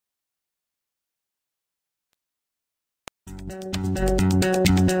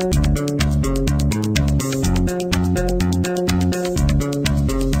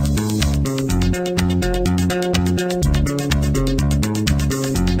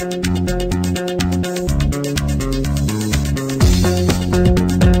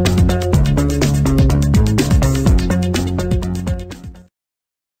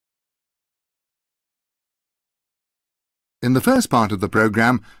In the first part of the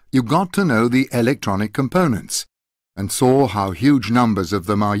program, you got to know the electronic components and saw how huge numbers of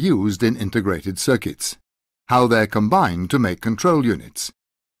them are used in integrated circuits, how they're combined to make control units,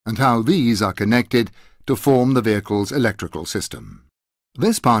 and how these are connected to form the vehicle's electrical system.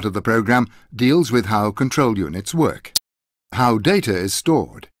 This part of the program deals with how control units work, how data is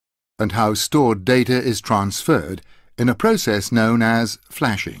stored, and how stored data is transferred in a process known as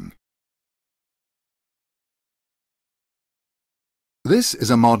flashing. This is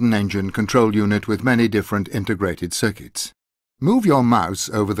a modern engine control unit with many different integrated circuits. Move your mouse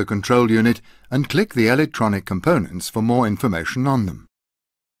over the control unit and click the electronic components for more information on them.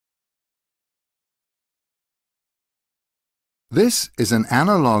 This is an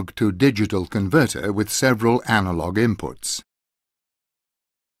analog to digital converter with several analog inputs.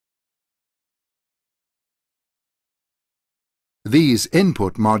 These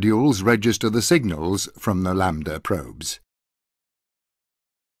input modules register the signals from the lambda probes.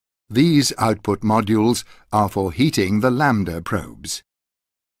 These output modules are for heating the lambda probes.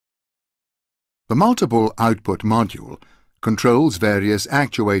 The multiple output module controls various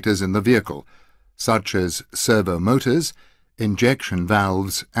actuators in the vehicle, such as servo motors, injection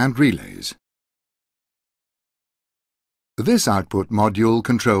valves and relays. This output module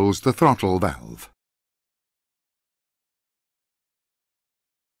controls the throttle valve.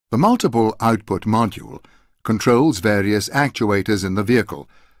 The multiple output module controls various actuators in the vehicle,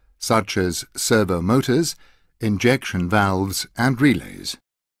 such as servo motors, injection valves and relays.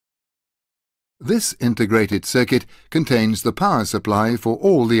 This integrated circuit contains the power supply for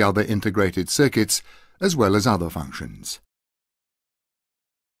all the other integrated circuits as well as other functions.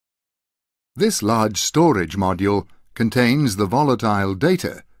 This large storage module contains the volatile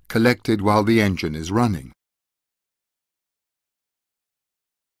data collected while the engine is running.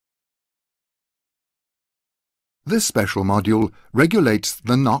 This special module regulates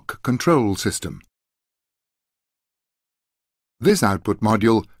the knock control system. This output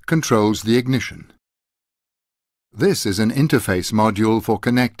module controls the ignition. This is an interface module for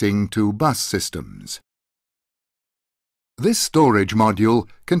connecting to bus systems. This storage module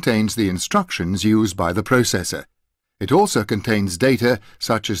contains the instructions used by the processor. It also contains data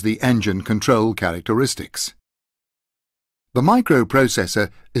such as the engine control characteristics. The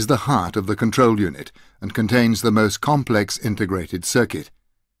microprocessor is the heart of the control unit and contains the most complex integrated circuit.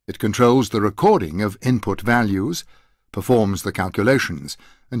 It controls the recording of input values, performs the calculations,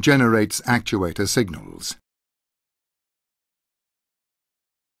 and generates actuator signals.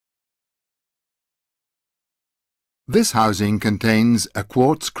 This housing contains a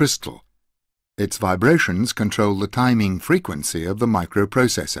quartz crystal. Its vibrations control the timing frequency of the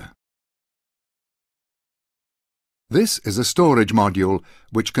microprocessor. This is a storage module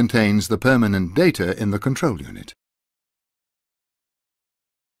which contains the permanent data in the control unit.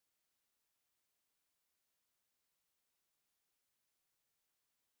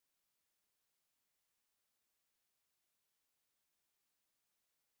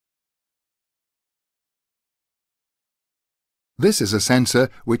 This is a sensor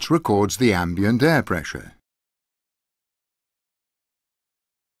which records the ambient air pressure.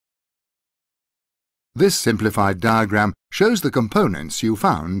 This simplified diagram shows the components you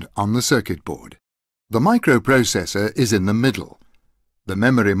found on the circuit board. The microprocessor is in the middle, the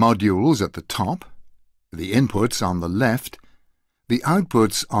memory modules at the top, the inputs on the left, the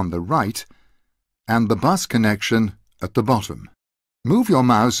outputs on the right, and the bus connection at the bottom. Move your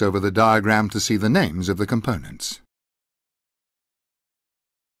mouse over the diagram to see the names of the components.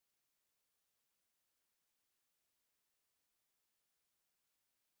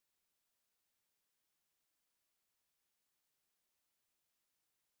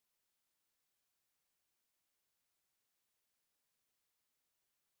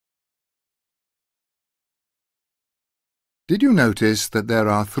 Did you notice that there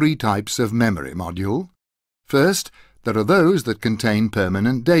are three types of memory module? First, there are those that contain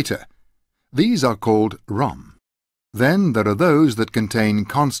permanent data. These are called ROM. Then there are those that contain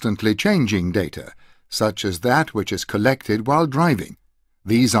constantly changing data, such as that which is collected while driving.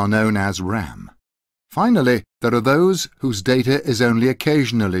 These are known as RAM. Finally, there are those whose data is only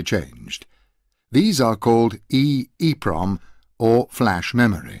occasionally changed. These are called e-eprom or flash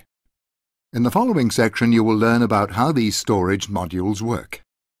memory. In the following section you will learn about how these storage modules work.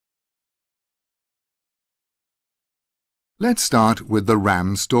 Let's start with the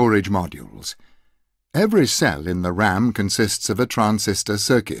RAM storage modules. Every cell in the RAM consists of a transistor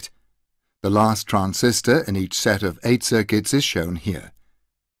circuit. The last transistor in each set of 8 circuits is shown here.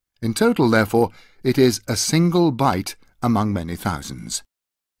 In total, therefore, it is a single byte among many thousands.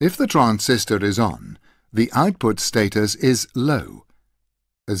 If the transistor is on, the output status is low.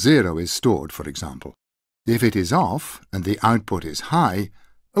 A 0 is stored, for example. If it is off and the output is high,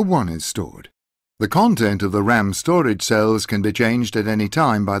 a 1 is stored. The content of the RAM storage cells can be changed at any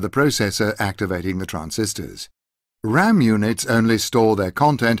time by the processor activating the transistors. RAM units only store their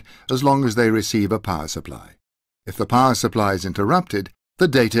content as long as they receive a power supply. If the power supply is interrupted, the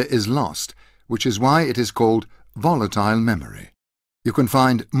data is lost, which is why it is called volatile memory. You can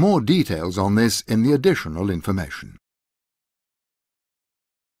find more details on this in the additional information.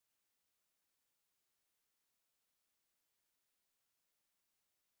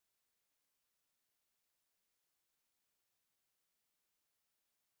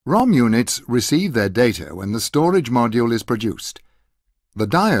 ROM units receive their data when the storage module is produced. The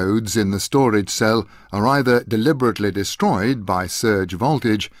diodes in the storage cell are either deliberately destroyed by surge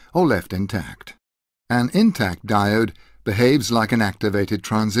voltage or left intact. An intact diode behaves like an activated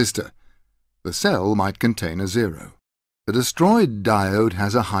transistor. The cell might contain a 0. The destroyed diode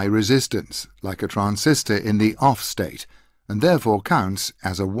has a high resistance, like a transistor in the off state, and therefore counts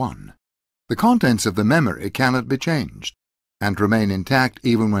as a 1. The contents of the memory cannot be changed and remain intact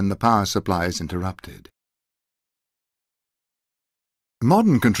even when the power supply is interrupted.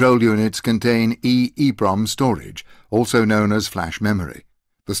 Modern control units contain e-eprom storage, also known as flash memory.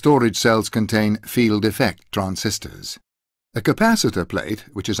 The storage cells contain field effect transistors. A capacitor plate,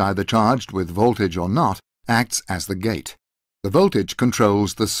 which is either charged with voltage or not, acts as the gate. The voltage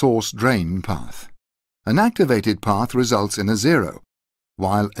controls the source-drain path. An activated path results in a 0,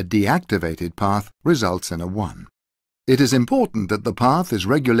 while a deactivated path results in a 1. It is important that the path is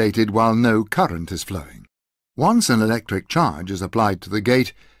regulated while no current is flowing. Once an electric charge is applied to the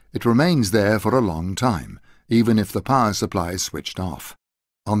gate, it remains there for a long time, even if the power supply is switched off.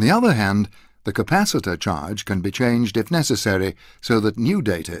 On the other hand, the capacitor charge can be changed if necessary so that new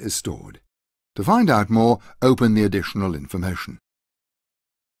data is stored. To find out more, open the additional information.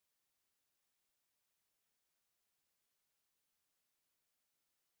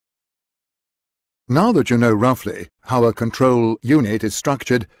 Now that you know roughly how a control unit is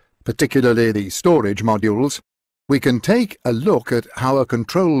structured, particularly the storage modules, we can take a look at how a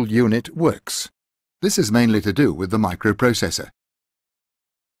control unit works. This is mainly to do with the microprocessor.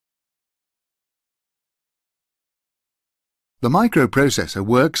 The microprocessor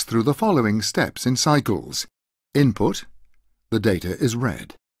works through the following steps in cycles. Input, the data is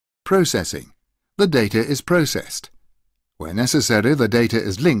read. Processing, the data is processed. Where necessary, the data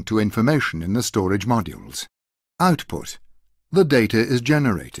is linked to information in the storage modules. Output, the data is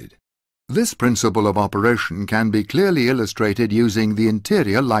generated. This principle of operation can be clearly illustrated using the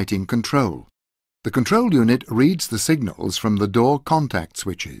interior lighting control. The control unit reads the signals from the door contact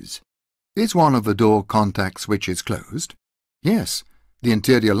switches. Is one of the door contact switches closed? Yes, the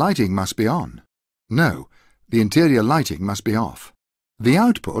interior lighting must be on. No, the interior lighting must be off. The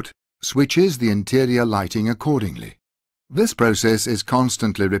output switches the interior lighting accordingly. This process is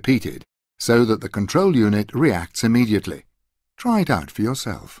constantly repeated so that the control unit reacts immediately. Try it out for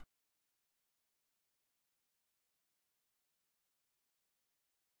yourself.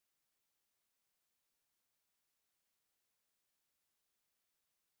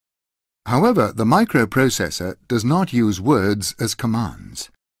 However, the microprocessor does not use words as commands.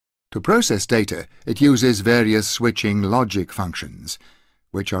 To process data, it uses various switching logic functions,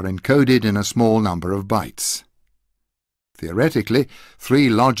 which are encoded in a small number of bytes. Theoretically, 3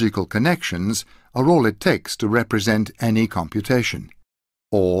 logical connections are all it takes to represent any computation: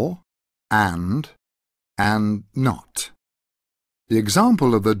 or, and not. The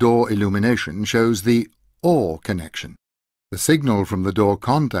example of the door illumination shows the OR connection. The signal from the door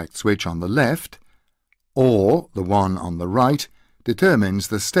contact switch on the left, or the one on the right, determines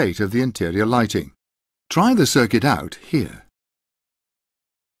the state of the interior lighting. Try the circuit out here.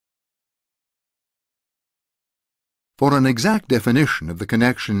 For an exact definition of the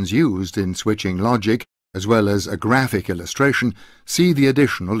connections used in switching logic, as well as a graphic illustration, see the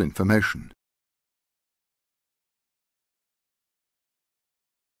additional information.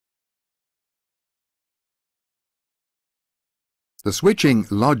 The switching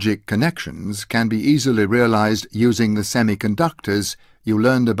logic connections can be easily realized using the semiconductors you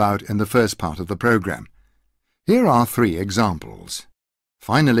learned about in the first part of the program. Here are 3 examples.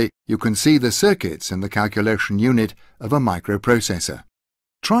 Finally, you can see the circuits in the calculation unit of a microprocessor.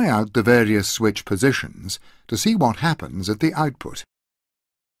 Try out the various switch positions to see what happens at the output.